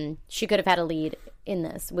she could have had a lead in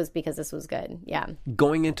this, was because this was good. Yeah.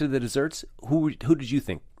 Going into the desserts, who did you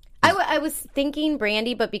think? I was thinking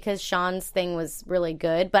Brandy, but because Sean's thing was really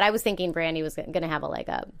good, but I was thinking Brandy was going to have a leg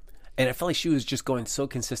up. And I felt like she was just going so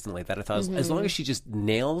consistently that I thought as long as she just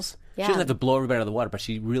nails, she doesn't have to blow everybody out of the water, but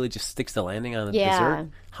she really just sticks the landing on the dessert.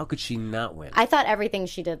 How could she not win? I thought everything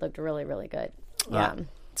she did looked really, really good. Yeah.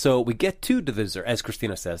 So we get to the dessert, as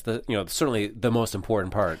Christina says, certainly the most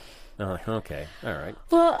important part. I'm like, okay, all right.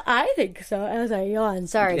 Well, I think so. As I yawn,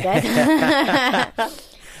 sorry, guys.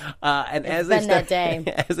 And as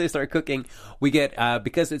they start cooking, we get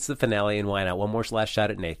because it's the finale and why not? One more last shot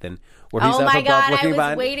at Nathan, where he's up above looking I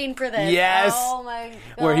was waiting for this. Yes. Oh my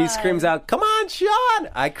God. Where he screams out, "Come on, Sean!"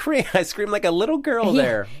 I scream like a little girl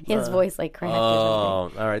there. His voice like cracked. Oh,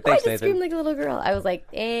 all right. Thanks, Nathan. I screamed like a little girl. I was like,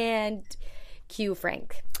 and cue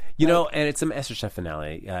Frank. You know, and it's a MasterChef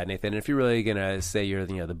finale, Nathan. And if you're really gonna say you're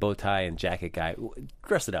the bow tie and jacket guy,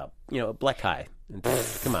 dress it up. Black tie.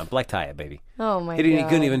 Come on, black tie it, baby. Oh my God. He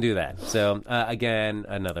couldn't even do that. So again,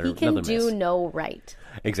 another he can miss. do no right.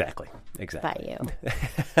 Exactly. By you.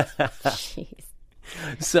 Jeez.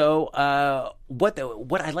 So what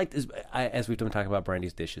I liked is, as we've been talking about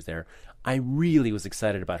Brandy's dishes there, I really was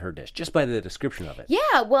excited about her dish, just by the description of it.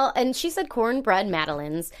 Yeah, well, and she said cornbread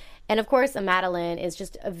madeleines. And of course, a madeleine is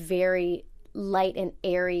just a very light and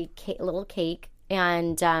airy little cake.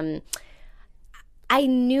 And I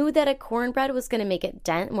knew that a cornbread was going to make it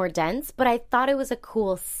more dense, but I thought it was a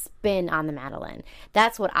cool spin on the madeleine.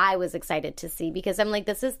 That's what I was excited to see, because I'm like,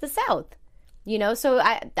 this is the South, so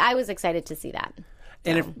I was excited to see that.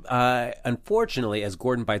 And unfortunately, as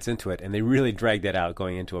Gordon bites into it, and they really dragged it out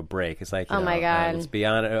going into a break, it's like, oh my God, let's be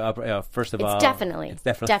honest. First of all, definitely.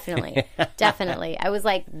 I was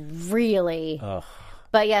like, really? Ugh.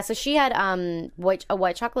 But yeah, so she had a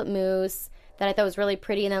white chocolate mousse that I thought was really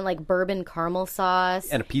pretty, and then like bourbon caramel sauce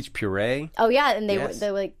and a peach puree. Oh yeah, and they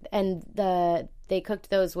cooked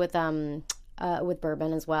those with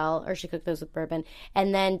bourbon as well, or she cooked those with bourbon,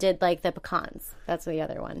 and then did like the pecans. That's the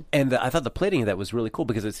other one. And I thought the plating of that was really cool,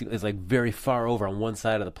 because it's like very far over on one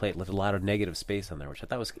side of the plate, with a lot of negative space on there, which I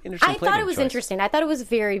thought was interesting. I thought it was interesting. I thought it was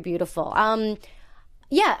very beautiful.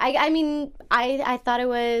 Yeah, I mean, I thought it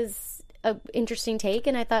was an interesting take,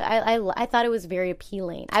 and I thought it was very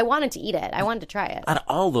appealing. I wanted to eat it. I wanted to try it. Out of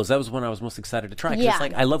all those, that was one I was most excited to try. Yeah.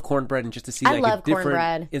 I love cornbread, and just to see a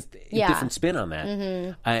different spin on that.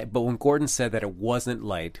 Mm-hmm. But when Gordon said that it wasn't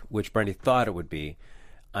light, which Brandy thought it would be,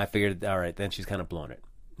 I figured, all right, then she's kind of blown it.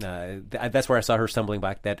 That's where I saw her stumbling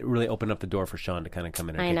back. That really opened up the door for Sean to kind of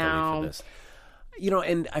come in and get ready for this.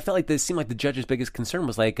 And I felt like this seemed like the judge's biggest concern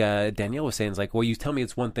was like Danielle was saying, is like, well, you tell me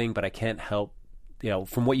it's one thing, but I can't help,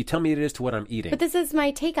 from what you tell me it is to what I'm eating. But this is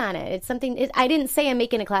my take on it. It's something. I didn't say I'm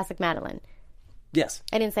making a classic Madeleine. Yes.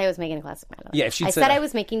 I didn't say I was making a classic Madeleine. Yeah, I said I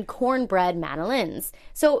was making cornbread Madeleines.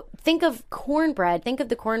 So think of cornbread. Think of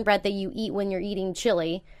the cornbread that you eat when you're eating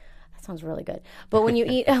chili. That sounds really good. But when you're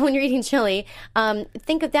eating chili,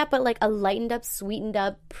 think of that, but like a lightened up, sweetened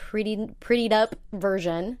up, prettied up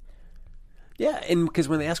version. Yeah, and because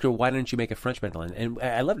when they ask her, why didn't you make a French Madeleine? And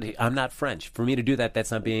I loved it. I'm not French. For me to do that,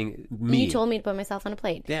 that's not being me. You told me to put myself on a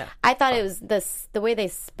plate. Yeah. I thought it was the way they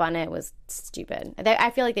spun it was stupid.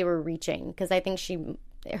 I feel like they were reaching because I think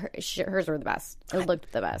hers were the best. It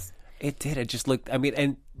looked the best. It did. It just looked,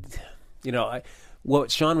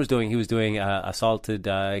 what Sean was doing, he was doing a salted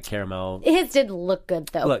caramel. His did look good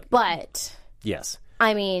though, but yes.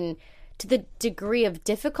 I mean, to the degree of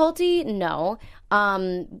difficulty, no.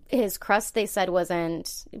 His crust, they said,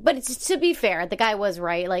 wasn't. But to be fair, the guy was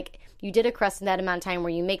right. Like, you did a crust in that amount of time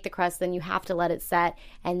where you make the crust, then you have to let it set,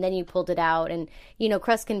 and then you pulled it out. And,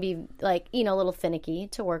 crust can be, like, a little finicky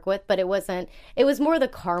to work with, but it wasn't. It was more the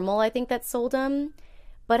caramel, I think, that sold him.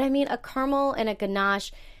 But, I mean, a caramel and a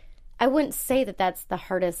ganache, I wouldn't say that that's the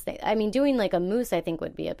hardest thing. I mean, doing, like, a mousse, I think,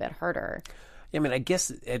 would be a bit harder. I mean, I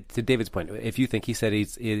guess to David's point, if you think he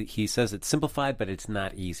says it's simplified, but it's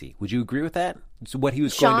not easy. Would you agree with that? So what he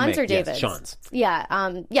was going to make? Sean's or David's? Yes, Sean's.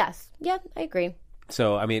 Yeah. Yes. Yeah, I agree.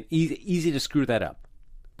 So, I mean, easy to screw that up.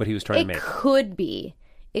 What he was trying to make. It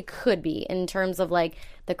could be in terms of like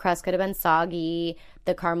the crust could have been soggy,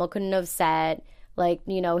 the caramel couldn't have set. Like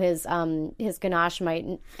his ganache might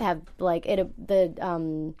have like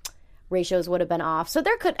the ratios would have been off. So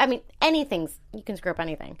there could anything's you can screw up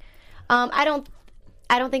anything. I don't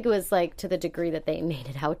think it was like to the degree that they made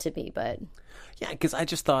it out to be, but yeah, because I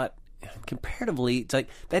just thought comparatively, it's like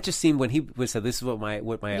that just seemed when he said this is what my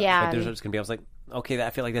dessert's gonna be. I was like, okay, I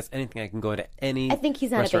feel like that's anything I can go to any. I think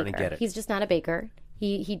he's not a restaurant baker. and get it. He's just not a baker.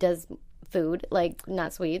 He does food, like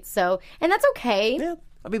not sweets. So and that's okay. Yeah,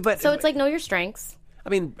 I mean, but so it's like know your strengths. I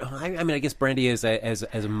mean, I guess Brandy is as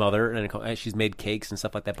a mother, and she's made cakes and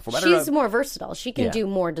stuff like that before. But She's more versatile. She can do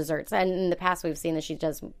more desserts, and in the past we've seen that she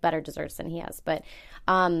does better desserts than he has. But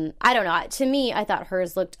I don't know. To me, I thought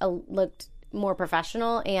hers looked more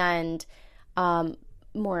professional and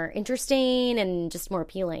more interesting and just more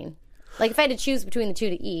appealing. Like if I had to choose between the two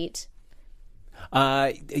to eat.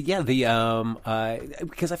 Because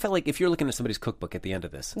I felt like if you're looking at somebody's cookbook at the end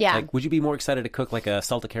of this, like, would you be more excited to cook like a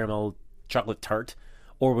salted caramel chocolate tart?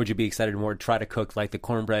 Or would you be excited more to try to cook like the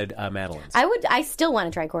cornbread Madeleines? I still want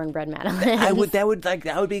to try cornbread Madeleines. I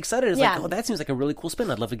would be excited. It's like, oh, that seems like a really cool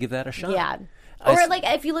spin. I'd love to give that a shot. Yeah. Or like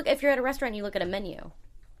if you're at a restaurant and you look at a menu.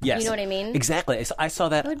 Yes. You know what I mean? Exactly. I saw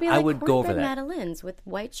that. It would be like I would go over that. Madeleines with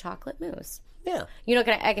white chocolate mousse. Yeah.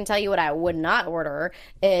 I can tell you what I would not order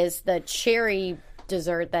is the cherry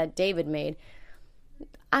dessert that David made.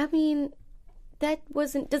 I mean, that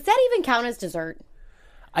wasn't. Does that even count as dessert?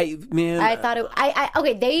 I thought it.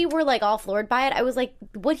 Okay. They were like all floored by it. I was like,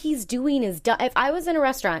 what he's doing is dumb. If I was in a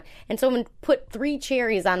restaurant and someone put 3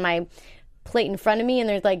 cherries on my plate in front of me and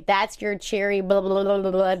there's like, that's your cherry blah blah blah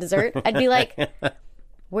blah blah dessert, I'd be like,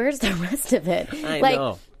 where's the rest of it? I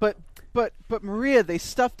know. But Maria, they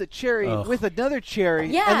stuffed the cherry with another cherry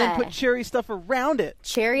and then put cherry stuff around it.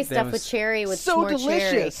 Cherry stuff with cherry with so more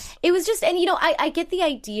delicious. Cherry. It was just, and I get the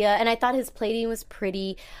idea, and I thought his plating was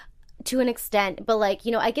pretty to an extent, but like,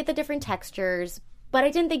 I get the different textures, but I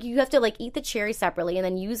didn't think you have to like eat the cherry separately and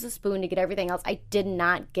then use the spoon to get everything else. I did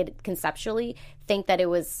not get it conceptually think that it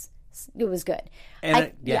was good.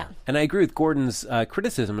 And and I agree with Gordon's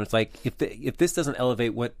criticism. It's like if this doesn't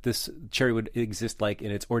elevate what this cherry would exist like in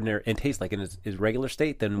its ordinary and taste like in its regular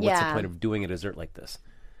state, then what's the point of doing a dessert like this?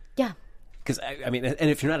 Yeah. Because I mean, and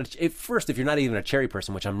if you're not even a cherry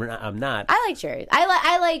person, which I'm not. I like cherries.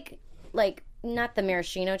 I like not the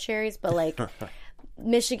maraschino cherries, but like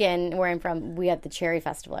Michigan, where I'm from, we have the cherry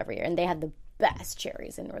festival every year, and they had the best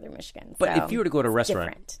cherries in northern Michigan. But if you were to go to a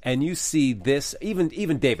restaurant and you see this,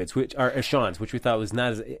 even David's, which are Sean's, which we thought was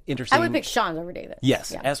not as interesting. I would pick Sean's over David's.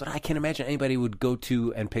 Yes, that's what I can't imagine anybody would go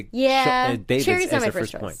to and pick. David's as their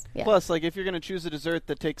first point. Yeah. Plus, like if you're going to choose a dessert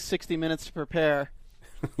that takes 60 minutes to prepare.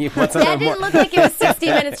 That didn't look like it was 60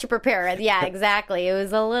 minutes to prepare it. Yeah, exactly. It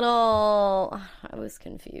was a little. I was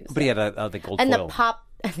confused. But he had the gold and foil. The pop.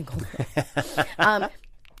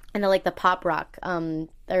 And the pop rock,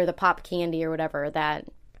 or the pop candy or whatever that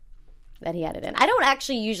he had it in. I don't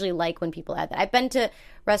actually usually like when people add that. I've been to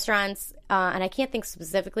restaurants, and I can't think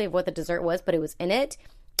specifically of what the dessert was, but it was in it.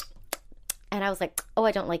 And I was like, oh,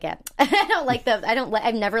 I don't like it. I don't like those.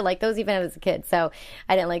 I've never liked those even when I was a kid. So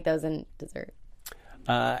I didn't like those in dessert.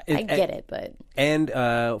 I get it, but and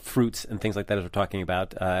fruits and things like that, as we're talking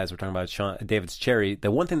about David's cherry.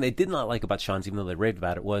 The one thing they did not like about Sean's, even though they raved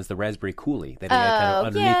about it, was the raspberry coulis that he had kind of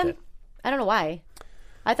underneath it. I don't know why.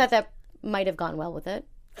 I thought that might have gone well with it.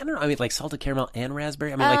 I don't know. I mean, like salted caramel and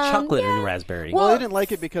raspberry. I mean, like chocolate and raspberry. Well, they didn't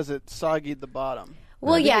like it because it soggied the bottom.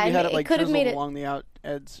 Well, I think if you had it like could have made it along the out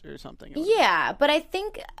edges or something. Yeah, but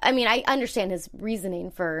I understand his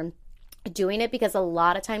reasoning for doing it, because a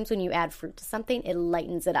lot of times when you add fruit to something, it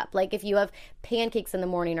lightens it up. Like if you have pancakes in the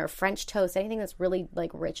morning or French toast, anything that's really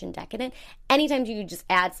like rich and decadent, anytime you just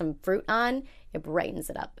add some fruit on, it brightens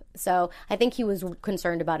it up. So I think he was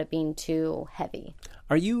concerned about it being too heavy.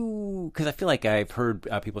 Are you? Because I feel like I've heard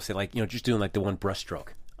people say, like, just doing like the one brushstroke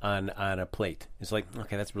on a plate. It's like,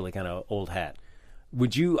 okay, that's really kind of old hat.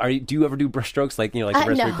 Would you? Do you ever do brushstrokes, like like the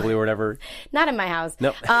raspberry coulis or whatever? Not in my house.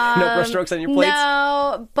 No, no brushstrokes on your plates.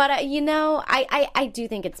 No, but I do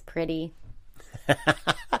think it's pretty.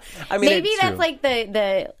 I mean, maybe that's like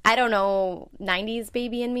the I don't know, 90s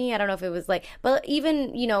baby in me. I don't know if it was like, but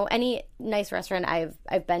even any nice restaurant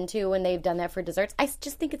I've been to when they've done that for desserts, I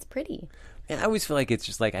just think it's pretty. Yeah, I always feel like it's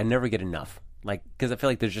just like I never get enough. Like, because I feel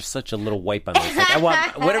like there's just such a little wipe on this. Like, I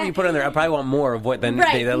want whatever you put on there. I probably want more of what than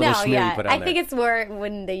that little smear you put on there. I think it's more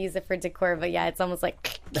when they use it for decor, but yeah, it's almost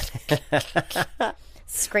like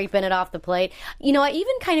scraping it off the plate. I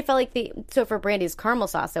even kind of felt like so for Brandy's caramel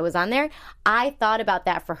sauce that was on there, I thought about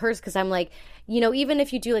that for hers, because I'm like, even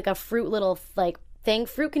if you do like a fruit little like thing,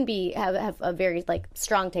 fruit can have a very like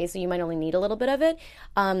strong taste, so you might only need a little bit of it.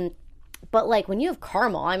 But like when you have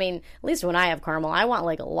caramel, I mean, at least when I have caramel, I want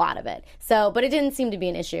like a lot of it. So, but it didn't seem to be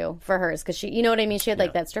an issue for hers, because she, you know what I mean? She had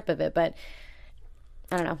like that strip of it, but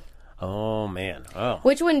I don't know. Oh man! Oh,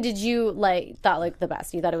 which one did you thought the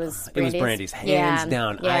best? You thought it was Brandy's? It was Brandy's, hands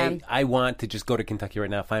down. Yeah. I want to just go to Kentucky right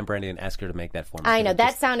now, find Brandy, and ask her to make that for me. I know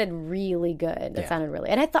that sounded really good. That sounded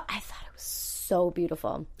really, and I thought it was so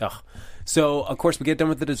beautiful. Oh. So, of course, we get done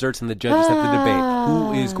with the desserts and the judges have to debate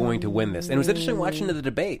who is going to win this. And it was interesting watching the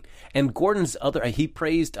debate. And Gordon's he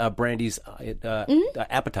praised Brandy's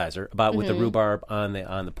appetizer with the rhubarb on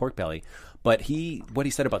the pork belly. But what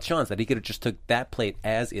he said about Sean's, that he could have just took that plate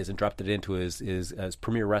as is and dropped it into his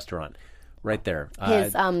premier restaurant right there.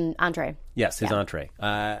 His entree. Yes, his entree.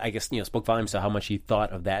 I guess, spoke volumes to how much he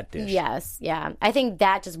thought of that dish. Yes, yeah. I think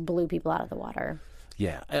that just blew people out of the water.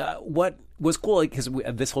 Yeah. What was cool, because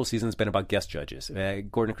this whole season has been about guest judges.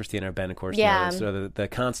 Gordon and Christina have been, of course, the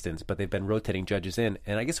constants, but they've been rotating judges in.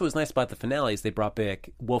 And I guess what was nice about the finales, they brought back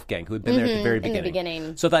Wolfgang, who had been there at the very beginning. In the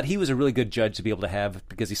beginning. So I thought he was a really good judge to be able to have,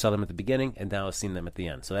 because he saw them at the beginning and now has seen them at the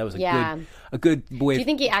end. So that was a good way. Do you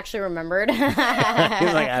think he actually remembered? He was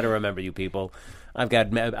like, I don't remember you people. I've got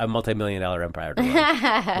a multi-million-dollar empire to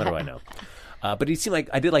run. What do I know? But he seemed like,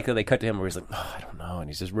 I did like that they cut to him where he's like, oh, I don't know. And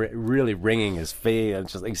he's just really wringing his face. And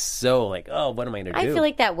just like, so like, oh, what am I going to do? I feel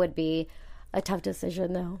like that would be a tough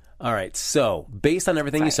decision, though. All right. So based on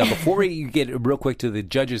everything you saw, before we get real quick to the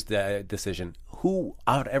judges' decision, who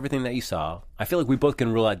out of everything that you saw, I feel like we both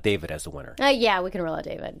can rule out David as the winner. Yeah, we can rule out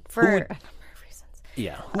David for a number of reasons.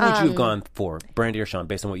 Yeah. Who would you have gone for, Brandy or Sean,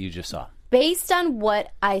 based on what you just saw? Based on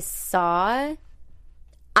what I saw,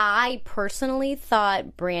 I personally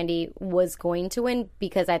thought Brandy was going to win,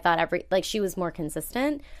 because I thought she was more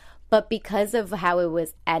consistent. But because of how it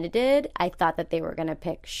was edited, I thought that they were going to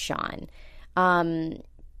pick Sean. I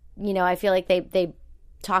feel like they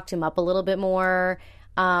talked him up a little bit more,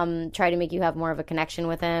 try to make you have more of a connection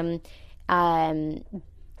with him. But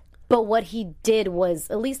what he did was,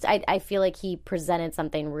 at least I feel like he presented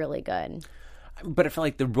something really good. But I felt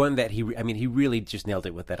like the one that he really just nailed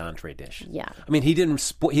it with that entree dish. Yeah. I mean, he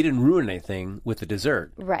didn't ruin anything with the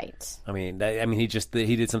dessert. Right. He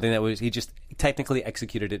did something that he just technically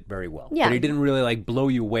executed it very well. Yeah. But he didn't really blow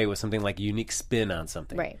you away with something like a unique spin on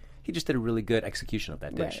something. Right. He just did a really good execution of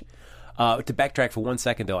that dish. Right. To backtrack for 1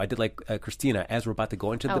 second, though, I did like Christina, as we're about to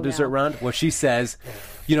go into the dessert round, where she says,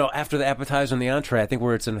 after the appetizer and the entree, I think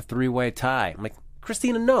where it's in a 3-way tie. I'm like,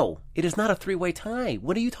 Christina, no, it is not a 3-way tie.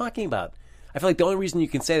 What are you talking about? I feel like the only reason you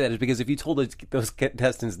can say that is because if you told those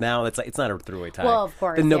contestants now, it's not a 3-way tie. Well, of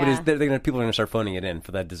course, then people are going to start phoning it in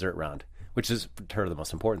for that dessert round, which is to her the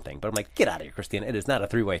most important thing. But I'm like, get out of here, Christina. It is not a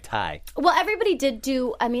 3-way tie. Well, everybody did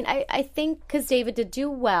do. I mean, I think because David did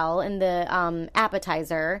do well in the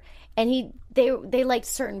appetizer, and they liked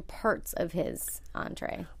certain parts of his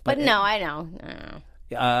entree. But no, I know.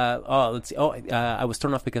 Let's see. I was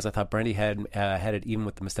thrown off because I thought Brandy had it even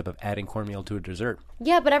with the misstep of adding cornmeal to a dessert.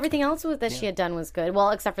 Yeah, but everything else that she had done was good.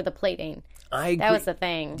 Well, except for the plating. That was the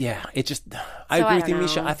thing. Yeah, it just. I agree with you,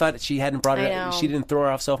 Misha. I thought she hadn't brought it. I know. She didn't throw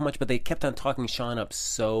her off so much, but they kept on talking Sean up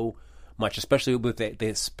so much, especially with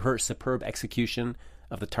the superb execution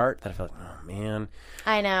of the tart, that I felt like, oh man.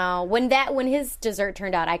 I know. When his dessert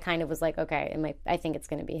turned out, I kind of was like, okay, I think it's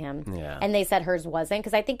going to be him. Yeah. And they said hers wasn't,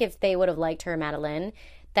 because I think if they would have liked her Madeleine,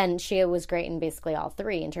 then she was great in basically all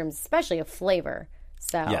three in terms, especially of flavor.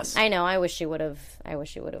 So yes. I know. I wish she would have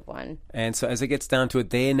won. And so as it gets down to it,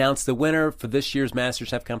 they announced the winner for this year's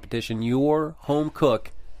MasterChef competition. Your home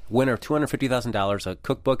cook, winner of $250,000, a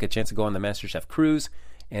cookbook, a chance to go on the MasterChef cruise,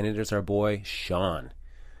 and it is our boy Sean,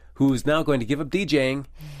 who is now going to give up DJing,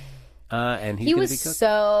 and he's going to be cooking.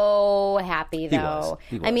 So happy, though.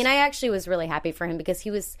 He was. I mean, I actually was really happy for him because he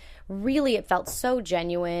was really, it felt so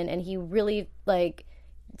genuine, and he really, like,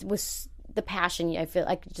 was the passion. I feel,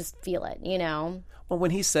 I could just feel it, you know? Well,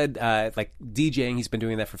 when he said, like, DJing, he's been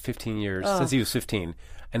doing that for 15 years, since he was 15,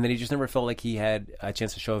 and then he just never felt like he had a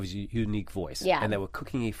chance to show his unique voice. Yeah. And that with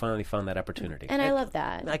cooking, he finally found that opportunity. And I love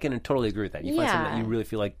that. I can totally agree with that. You find something that you really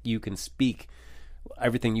feel like you can speak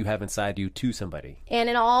everything you have inside you to somebody. And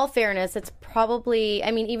in all fairness, it's probably,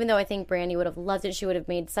 I mean, even though I think Brandy would have loved it, she would have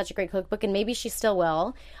made such a great cookbook, and maybe she still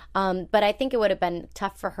will. But I think it would have been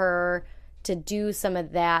tough for her to do some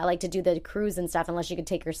of that, like to do the cruise and stuff, unless she could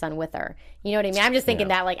take her son with her. You know what I mean? I'm just thinking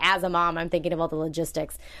that, like, as a mom, I'm thinking of all the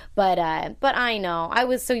logistics. But I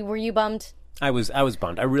know. So were you bummed? I was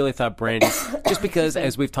bummed. I really thought Brandy, just because,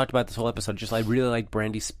 as we've talked about this whole episode, I really like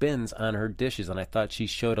Brandy's spins on her dishes, and I thought she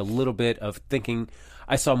showed a little bit of thinking.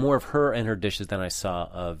 I saw more of her and her dishes than I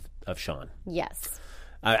saw of Sean. Yes.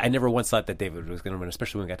 I never once thought that David was going to win,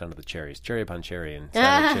 especially when we got down to the cherries. Cherry upon cherry and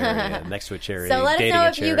side of cherry and next to a cherry. So let us know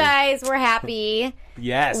if cherry. you guys were happy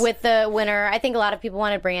yes. with the winner. I think a lot of people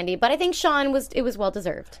wanted Brandy, but I think Sean was well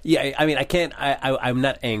deserved. Yeah, I mean, I can't, I'm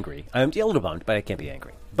not angry. I'm a little bummed, but I can't be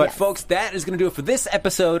angry. But, yes. folks, that is going to do it for this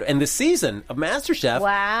episode and this season of MasterChef.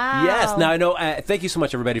 Wow. Yes. Now, I know, thank you so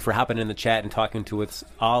much, everybody, for hopping in the chat and talking to us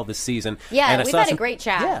all this season. Yeah, and we've had a great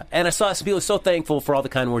chat. Yeah, and I saw some people so thankful for all the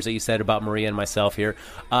kind words that you said about Maria and myself here.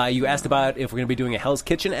 You asked about if we're going to be doing a Hell's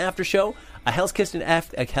Kitchen after show. A Hell's Kitchen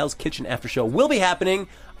after show will be happening.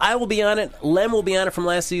 I will be on it. Lem will be on it from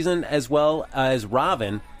last season, as well as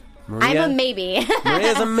Robin. Maria, I'm a maybe.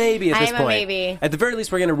 Maria's a maybe at this point. I'm a maybe. At the very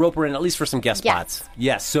least, we're going to rope her in, at least for some guest spots.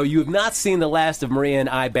 Yes. So you have not seen the last of Maria and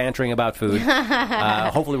I bantering about food.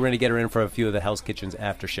 Hopefully, we're going to get her in for a few of the Hell's Kitchen's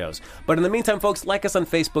after shows. But in the meantime, folks, like us on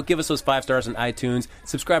Facebook, give us those 5 stars on iTunes,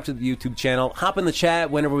 subscribe to the YouTube channel, hop in the chat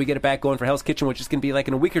whenever we get it back going for Hell's Kitchen, which is going to be like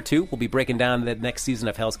in a week or two. We'll be breaking down the next season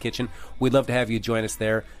of Hell's Kitchen. We'd love to have you join us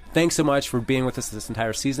there. Thanks so much for being with us this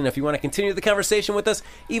entire season. If you want to continue the conversation with us,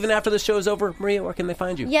 even after the show is over, Maria, where can they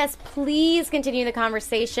find you? Yes, please continue the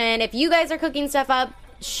conversation. If you guys are cooking stuff up,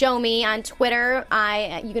 show me on Twitter.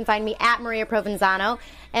 You can find me at Maria Provenzano.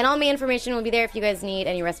 And all my information will be there if you guys need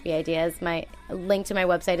any recipe ideas. My link to my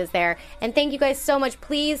website is there. And thank you guys so much.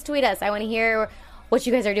 Please tweet us. I want to hear what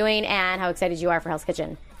you guys are doing and how excited you are for Hell's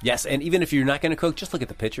Kitchen. Yes, and even if you're not going to cook, just look at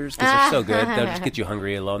the pictures because they're so good. They'll just get you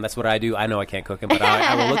hungry alone. That's what I do. I know I can't cook them, but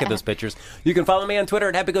I will look at those pictures. You can follow me on Twitter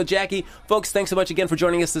at HappyGoJackie. Folks, thanks so much again for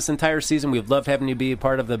joining us this entire season. We've loved having you be a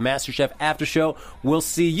part of the MasterChef After Show. We'll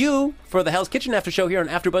see you for the Hell's Kitchen After Show here on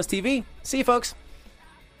AfterBuzz TV. See you, folks.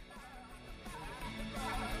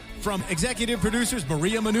 From executive producers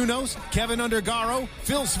Maria Menounos, Kevin Undergaro,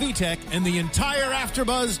 Phil Svitek, and the entire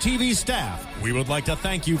AfterBuzz TV staff, we would like to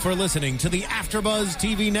thank you for listening to the AfterBuzz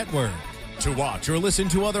TV network. To watch or listen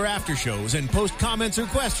to other after shows and post comments or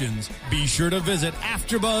questions, be sure to visit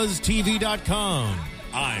AfterBuzzTV.com.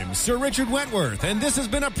 I'm Sir Richard Wentworth, and this has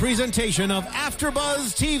been a presentation of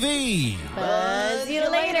AfterBuzz TV. Buzz you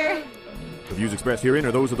later. The views expressed herein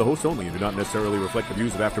are those of the hosts only and do not necessarily reflect the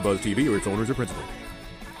views of AfterBuzz TV or its owners or principals.